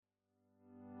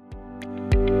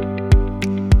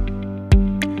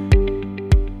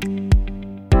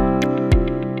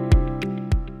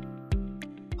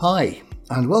Hi,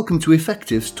 and welcome to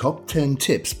Effective's Top 10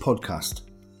 Tips podcast.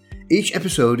 Each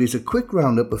episode is a quick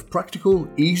roundup of practical,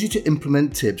 easy to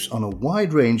implement tips on a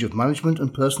wide range of management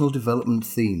and personal development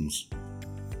themes.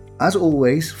 As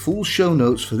always, full show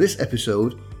notes for this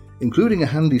episode, including a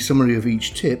handy summary of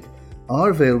each tip, are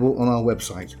available on our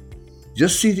website.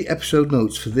 Just see the episode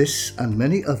notes for this and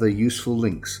many other useful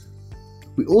links.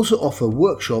 We also offer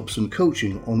workshops and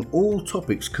coaching on all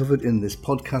topics covered in this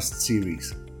podcast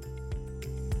series.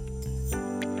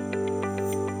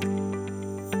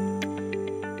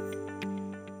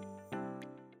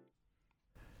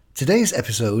 Today's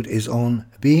episode is on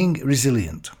being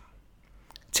resilient.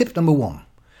 Tip number 1.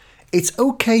 It's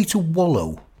okay to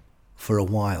wallow for a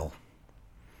while.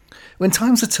 When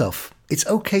times are tough, it's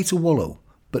okay to wallow,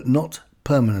 but not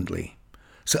permanently.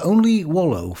 So only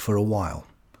wallow for a while.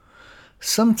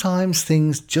 Sometimes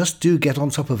things just do get on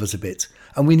top of us a bit,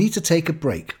 and we need to take a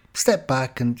break, step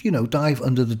back and, dive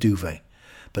under the duvet.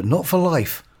 But not for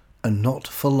life, and not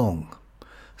for long.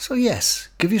 So yes,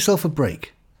 give yourself a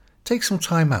break. Take some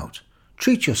time out.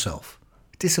 Treat yourself.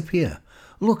 Disappear.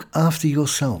 Look after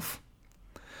yourself.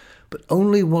 But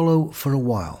only wallow for a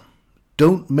while.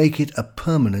 Don't make it a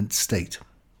permanent state.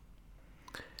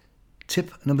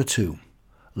 Tip number 2.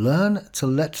 Learn to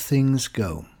let things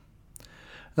go.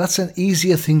 That's an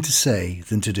easier thing to say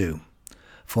than to do.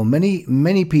 For many,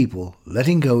 many people,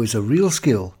 letting go is a real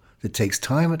skill that takes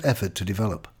time and effort to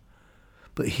develop.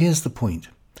 But here's the point.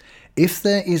 If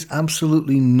there is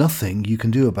absolutely nothing you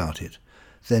can do about it,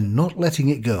 then not letting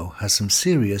it go has some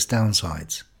serious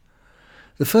downsides.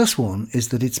 The first one is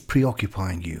that it's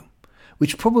preoccupying you,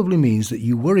 which probably means that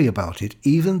you worry about it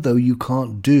even though you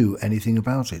can't do anything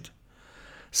about it.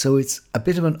 So it's a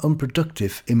bit of an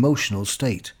unproductive emotional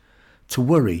state, to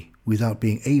worry without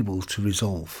being able to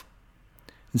resolve.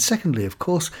 And secondly, of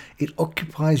course, it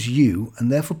occupies you and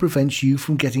therefore prevents you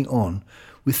from getting on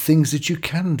with things that you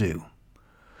can do.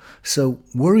 So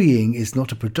worrying is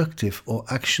not a productive or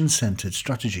action-centered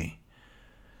strategy.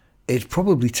 It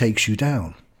probably takes you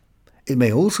down. It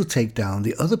may also take down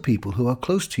the other people who are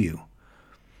close to you.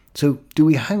 So do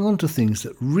we hang on to things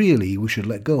that really we should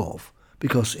let go of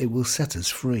because it will set us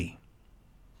free?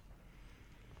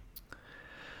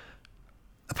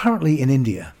 Apparently in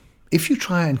India, if you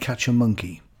try and catch a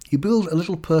monkey, you build a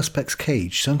little perspex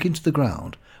cage sunk into the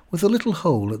ground with a little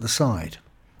hole at the side,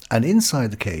 and inside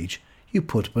the cage you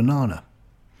put a banana.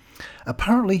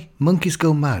 Apparently, monkeys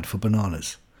go mad for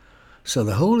bananas. So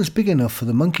the hole is big enough for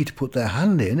the monkey to put their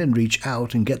hand in and reach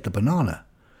out and get the banana.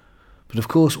 But of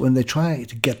course, when they try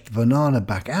to get the banana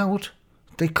back out,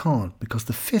 they can't because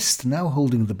the fist now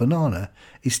holding the banana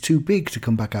is too big to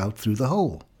come back out through the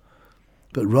hole.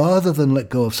 But rather than let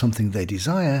go of something they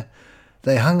desire,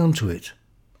 they hang on to it,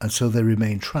 and so they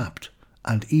remain trapped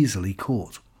and easily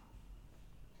caught.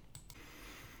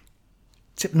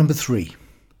 Tip number 3.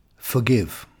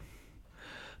 Forgive.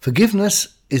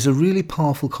 Forgiveness is a really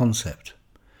powerful concept.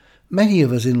 Many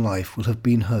of us in life will have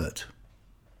been hurt.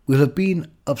 We'll have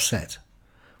been upset.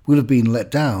 We'll have been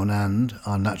let down, and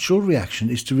our natural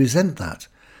reaction is to resent that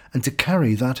and to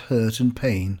carry that hurt and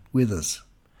pain with us.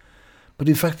 But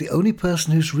in fact, the only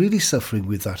person who's really suffering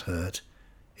with that hurt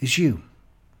is you.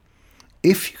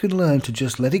 If you can learn to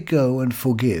just let it go and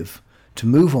forgive, to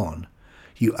move on,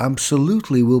 you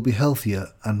absolutely will be healthier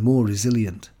and more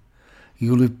resilient.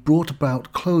 You will have brought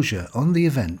about closure on the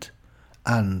event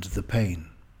and the pain.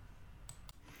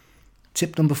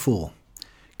 Tip number 4.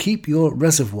 Keep your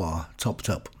reservoir topped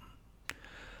up.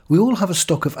 We all have a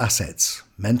stock of assets,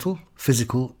 mental,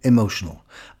 physical, emotional,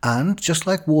 and just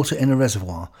like water in a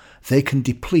reservoir, they can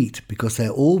deplete because they're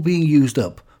all being used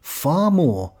up far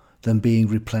more than being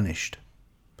replenished.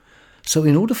 So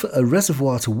in order for a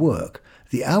reservoir to work,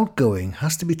 the outgoing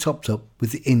has to be topped up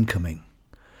with the incoming.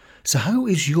 So how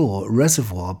is your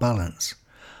reservoir balance?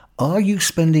 Are you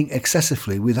spending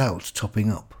excessively without topping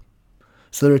up?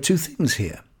 So there are two things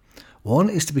here. One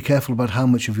is to be careful about how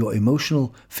much of your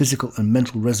emotional, physical and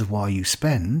mental reservoir you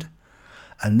spend,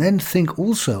 and then think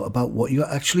also about what you're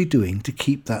actually doing to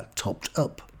keep that topped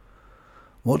up.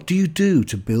 What do you do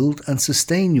to build and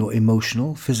sustain your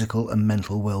emotional, physical and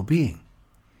mental well-being?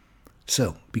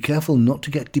 So be careful not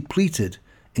to get depleted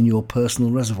in your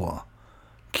personal reservoir.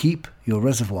 Keep your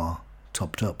reservoir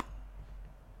topped up.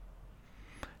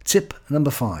 Tip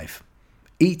number 5.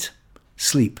 Eat,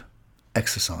 sleep,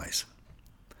 exercise.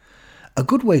 A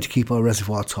good way to keep our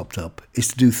reservoir topped up is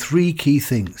to do 3 key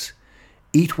things: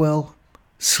 eat well,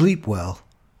 sleep well,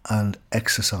 and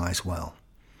exercise well.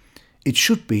 It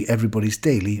should be everybody's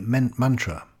daily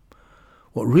mantra.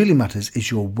 What really matters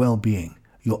is your well-being,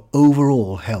 your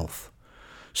overall health.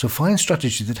 So find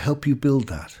strategies that help you build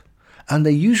that. And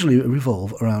they usually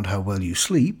revolve around how well you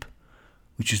sleep,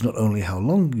 which is not only how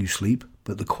long you sleep,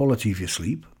 but the quality of your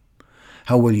sleep,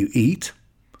 how well you eat,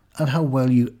 and how well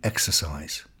you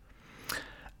exercise.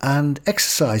 And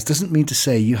exercise doesn't mean to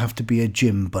say you have to be a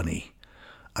gym bunny.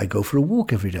 I go for a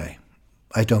walk every day.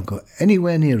 I don't go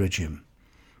anywhere near a gym.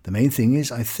 The main thing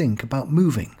is I think about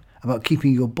moving, about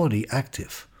keeping your body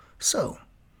active. So,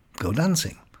 go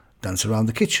dancing. Dance around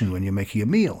the kitchen when you're making a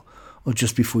meal, or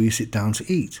just before you sit down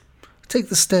to eat. Take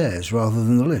the stairs rather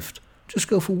than the lift. Just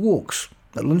go for walks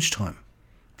at lunchtime.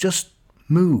 Just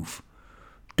move.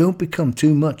 Don't become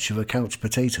too much of a couch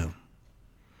potato.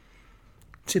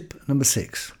 Tip number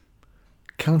 6.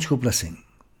 Count your blessing.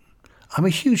 I'm a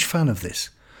huge fan of this.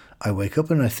 I wake up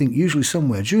and I think usually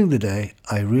somewhere during the day,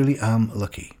 I really am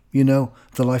lucky. You know,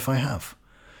 the life I have.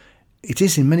 It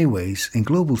is in many ways, in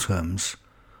global terms,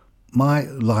 my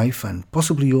life, and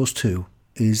possibly yours too,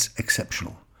 is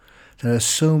exceptional. There are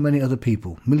so many other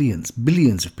people, millions,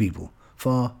 billions of people,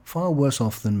 far, far worse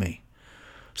off than me.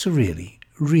 So really,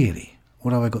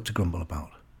 what have I got to grumble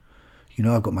about? You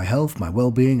know, I've got my health, my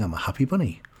well-being, I'm a happy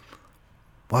bunny.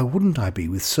 Why wouldn't I be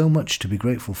with so much to be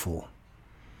grateful for?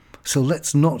 So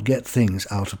let's not get things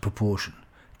out of proportion.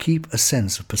 Keep a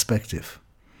sense of perspective.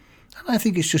 And I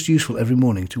think it's just useful every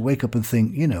morning to wake up and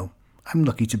think, you know, I'm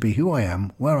lucky to be who I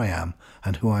am, where I am,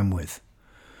 and who I'm with.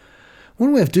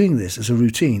 One way of doing this as a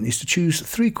routine is to choose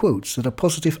 3 quotes that are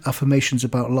positive affirmations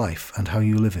about life and how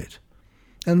you live it,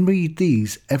 and read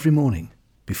these every morning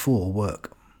before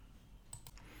work.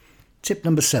 Tip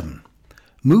number 7.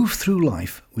 Move through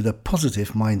life with a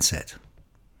positive mindset.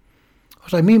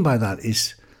 What I mean by that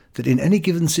is that in any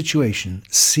given situation,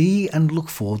 see and look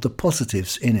for the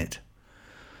positives in it.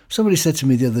 Somebody said to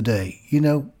me the other day, you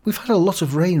know, we've had a lot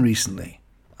of rain recently.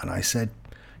 And I said,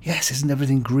 yes, isn't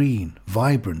everything green,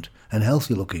 vibrant, and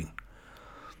healthy looking?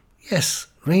 Yes,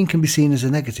 rain can be seen as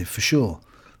a negative for sure.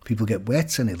 People get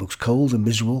wet and it looks cold and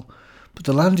miserable, but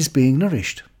the land is being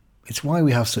nourished. It's why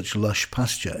we have such lush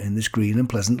pasture in this green and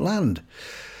pleasant land.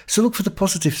 So look for the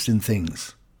positives in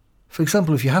things. For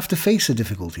example, if you have to face a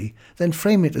difficulty, then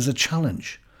frame it as a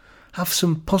challenge. Have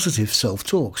some positive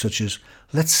self-talk, such as,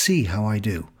 let's see how I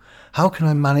do. How can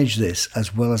I manage this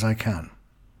as well as I can?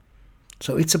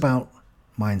 So it's about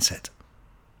mindset.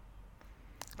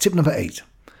 Tip number 8.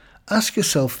 Ask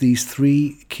yourself these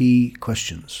 3 key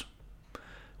questions.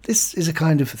 This is a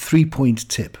kind of 3-point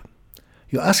tip.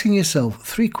 You're asking yourself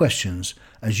 3 questions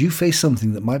as you face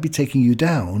something that might be taking you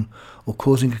down or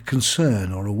causing a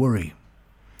concern or a worry.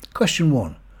 Question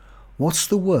 1. What's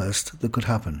the worst that could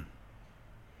happen?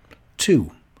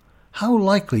 2. How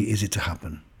likely is it to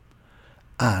happen?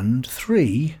 And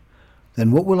 3.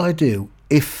 Then what will I do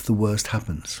if the worst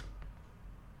happens?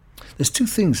 There's 2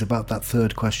 things about that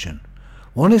third question.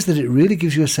 One is that it really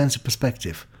gives you a sense of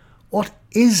perspective. What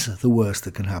is the worst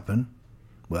that can happen?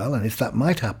 Well, and if that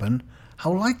might happen,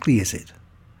 how likely is it?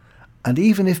 And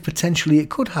even if potentially it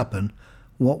could happen,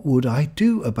 what would I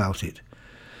do about it?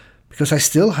 Because I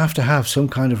still have to have some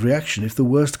kind of reaction if the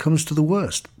worst comes to the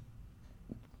worst.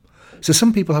 So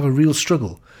some people have a real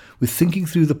struggle with thinking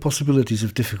through the possibilities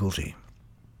of difficulty.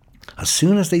 As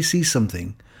soon as they see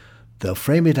something, they'll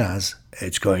frame it as,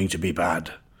 it's going to be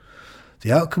bad.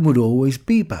 The outcome would always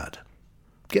be bad.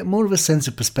 Get more of a sense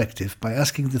of perspective by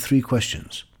asking the 3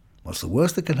 questions. What's the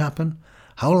worst that can happen?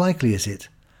 How likely is it?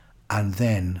 And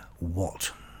then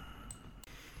what?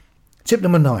 Tip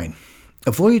number 9.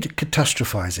 Avoid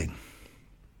catastrophizing.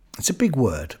 It's a big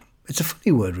word. It's a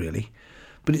funny word, really.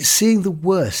 But it's seeing the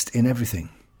worst in everything.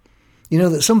 You know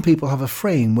that some people have a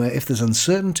frame where if there's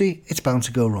uncertainty, it's bound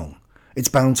to go wrong. It's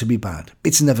bound to be bad.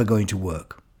 It's never going to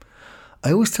work.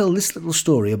 I always tell this little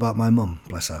story about my mum,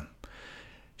 bless her.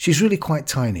 She's really quite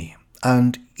tiny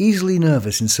and easily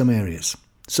nervous in some areas.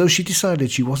 So she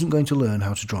decided she wasn't going to learn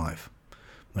how to drive.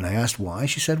 When I asked why,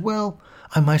 she said, well,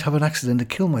 I might have an accident and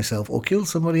kill myself or kill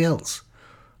somebody else.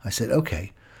 I said,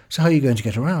 okay, so how are you going to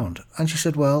get around? And she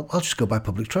said, well, I'll just go by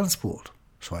public transport.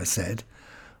 So I said,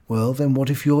 well, then what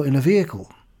if you're in a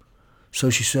vehicle? So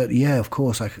she said, yeah, of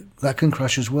course, that can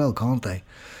crash as well, can't they?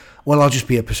 Well, I'll just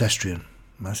be a pedestrian.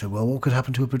 And I said, well, what could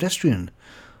happen to a pedestrian?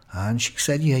 And she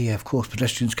said, yeah, of course,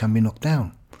 pedestrians can be knocked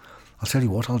down. I'll tell you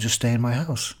what, I'll just stay in my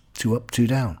house. 2 up, 2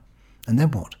 down. And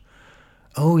then what?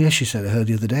 Oh, yes, she said, I heard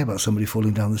the other day about somebody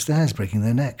falling down the stairs, breaking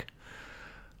their neck.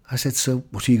 I said, so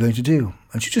what are you going to do?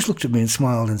 And she just looked at me and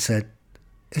smiled and said,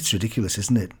 it's ridiculous,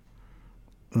 isn't it?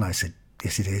 And I said,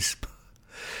 yes, it is.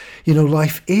 You know,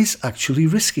 life is actually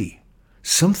risky.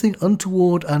 Something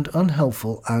untoward and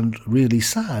unhelpful and really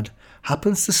sad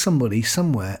happens to somebody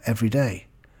somewhere every day.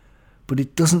 But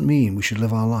it doesn't mean we should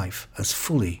live our life as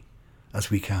fully as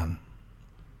we can.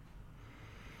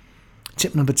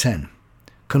 Tip number 10.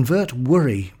 Convert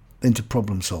worry into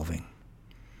problem solving.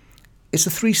 It's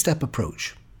a 3-step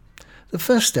approach. The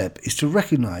first step is to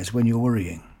recognize when you're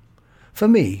worrying. For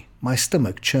me, my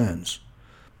stomach churns,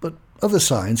 but other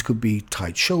signs could be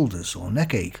tight shoulders or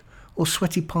neck ache or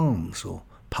sweaty palms or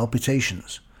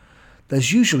palpitations.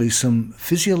 There's usually some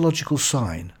physiological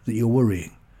sign that you're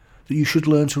worrying that you should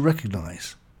learn to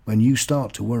recognize when you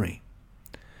start to worry.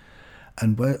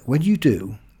 And when you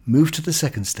do, move to the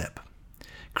second step.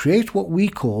 Create what we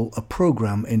call a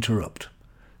program interrupt,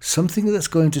 something that's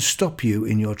going to stop you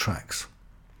in your tracks.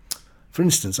 For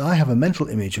instance, I have a mental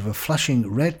image of a flashing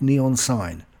red neon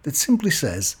sign that simply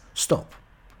says, stop,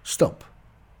 stop,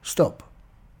 stop.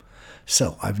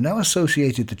 So I've now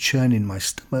associated the churn in my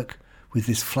stomach with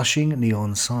this flashing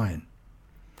neon sign.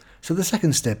 So the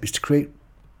second step is to create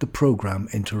the program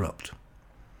interrupt.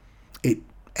 It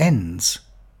ends,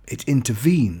 it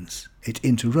intervenes, it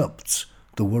interrupts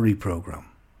the worry program.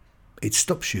 It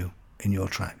stops you in your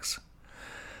tracks.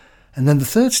 And then the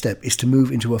third step is to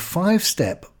move into a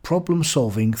 5-step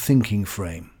problem-solving thinking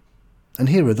frame. And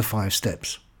here are the 5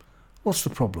 steps. What's the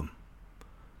problem?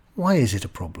 Why is it a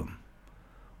problem?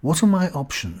 What are my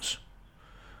options?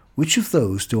 Which of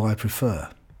those do I prefer?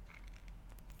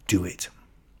 Do it.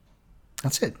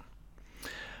 That's it.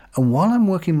 And while I'm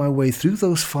working my way through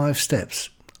those 5 steps,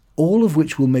 all of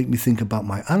which will make me think about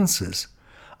my answers,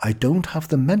 I don't have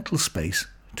the mental space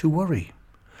to worry.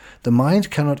 The mind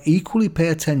cannot equally pay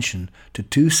attention to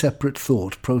 2 separate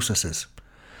thought processes.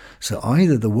 So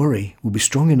either the worry will be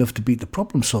strong enough to beat the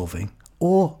problem solving,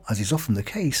 or, as is often the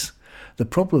case, the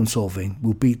problem solving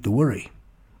will beat the worry.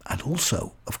 And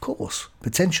also, of course,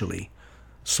 potentially,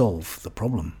 solve the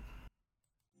problem.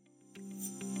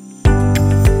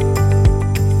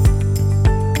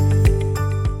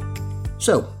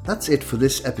 So, that's it for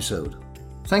this episode.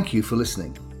 Thank you for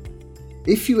listening.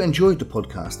 If you enjoyed the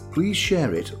podcast, please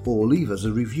share it or leave us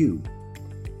a review.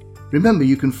 Remember,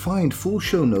 you can find full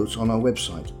show notes on our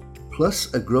website,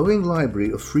 plus a growing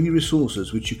library of free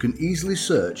resources which you can easily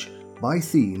search by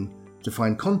theme to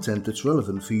find content that's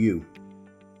relevant for you.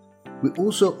 We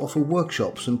also offer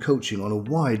workshops and coaching on a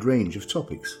wide range of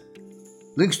topics.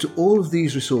 Links to all of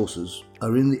these resources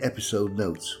are in the episode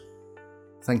notes.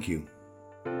 Thank you.